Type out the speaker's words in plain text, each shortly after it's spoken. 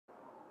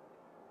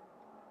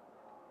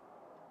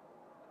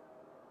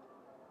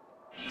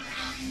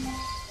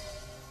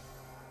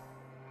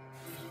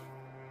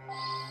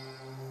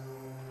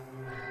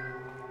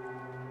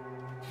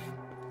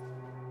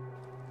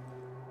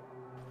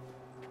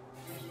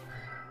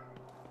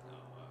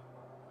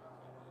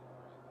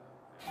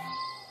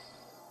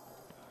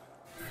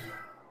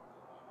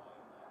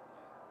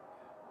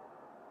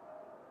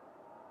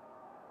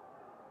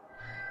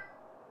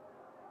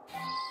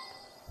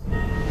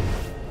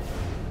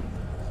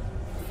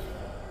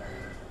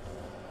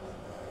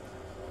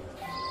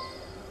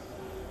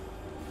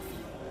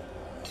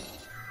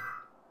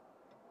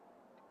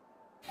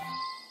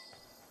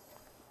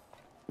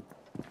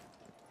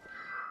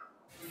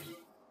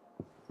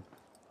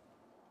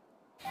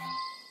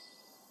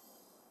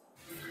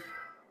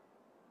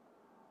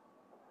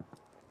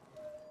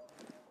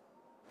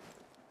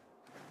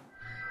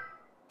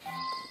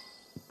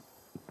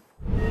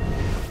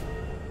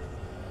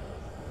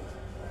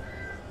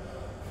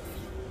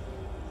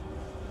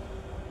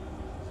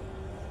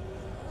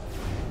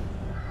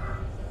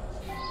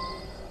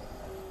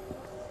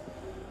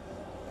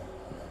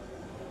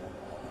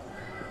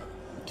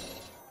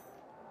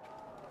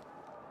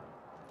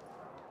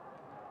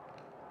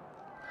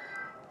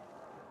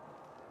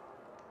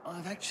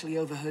I've actually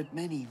overheard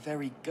many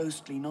very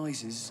ghostly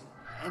noises,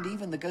 and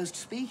even the ghost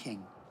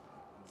speaking.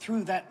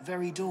 Through that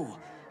very door,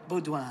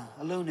 Baudouin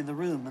alone in the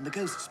room, and the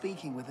ghost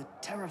speaking with a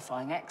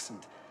terrifying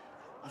accent.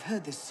 I've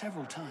heard this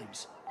several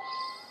times.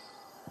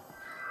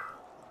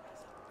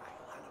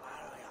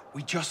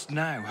 We just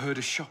now heard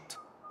a shot.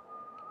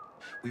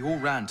 We all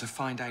ran to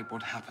find out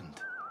what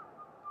happened.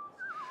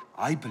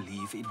 I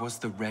believe it was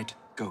the Red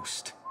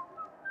Ghost.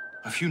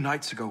 A few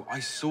nights ago, I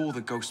saw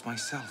the ghost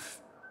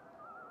myself.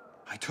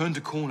 I turned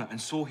a corner and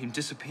saw him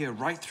disappear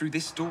right through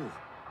this door,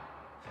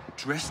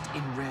 dressed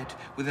in red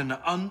with an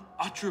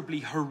unutterably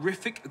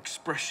horrific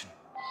expression.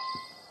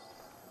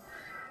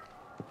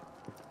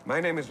 My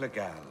name is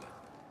Legal,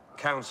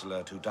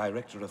 counselor to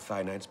Director of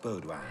Finance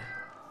Baudouin.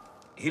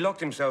 He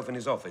locked himself in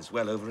his office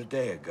well over a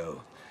day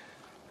ago.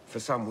 For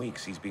some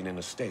weeks, he's been in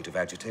a state of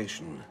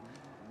agitation.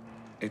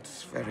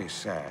 It's very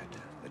sad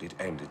that it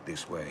ended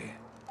this way.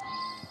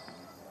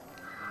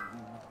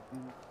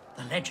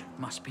 The legend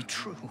must be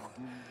true.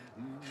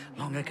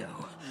 Long ago,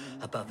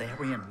 a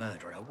Bavarian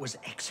murderer was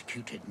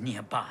executed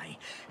nearby,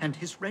 and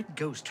his red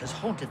ghost has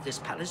haunted this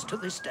palace to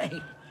this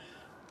day.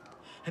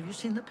 Have you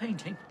seen the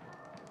painting?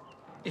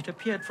 It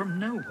appeared from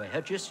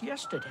nowhere just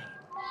yesterday.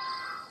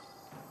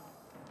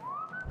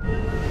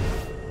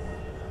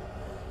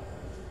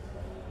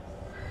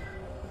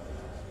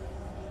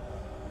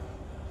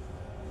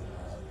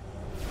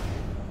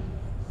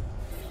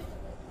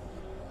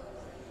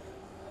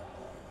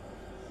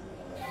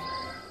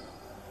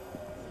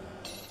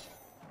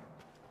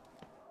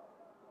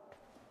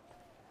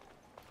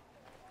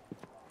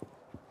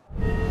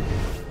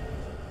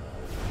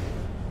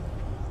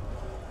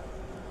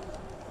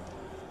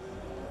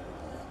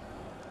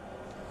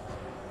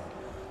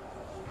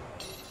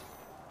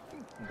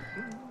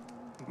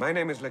 My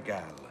name is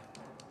Legal,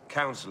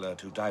 counselor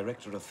to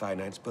Director of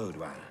Finance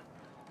Baudouin.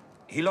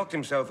 He locked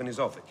himself in his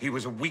office. He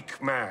was a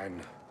weak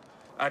man.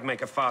 I'd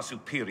make a far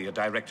superior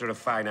Director of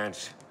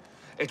Finance.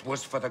 It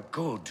was for the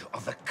good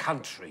of the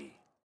country.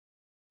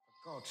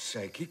 For God's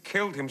sake, he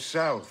killed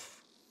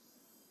himself.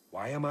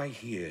 Why am I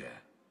here?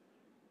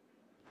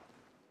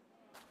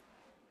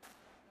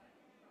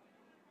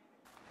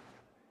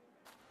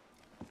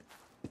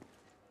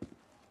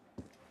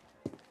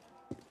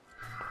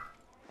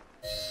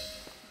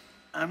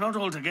 I'm not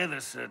altogether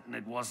certain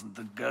it wasn't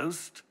the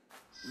ghost,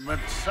 but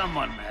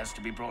someone has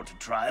to be brought to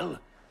trial.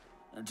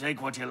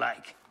 Take what you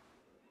like.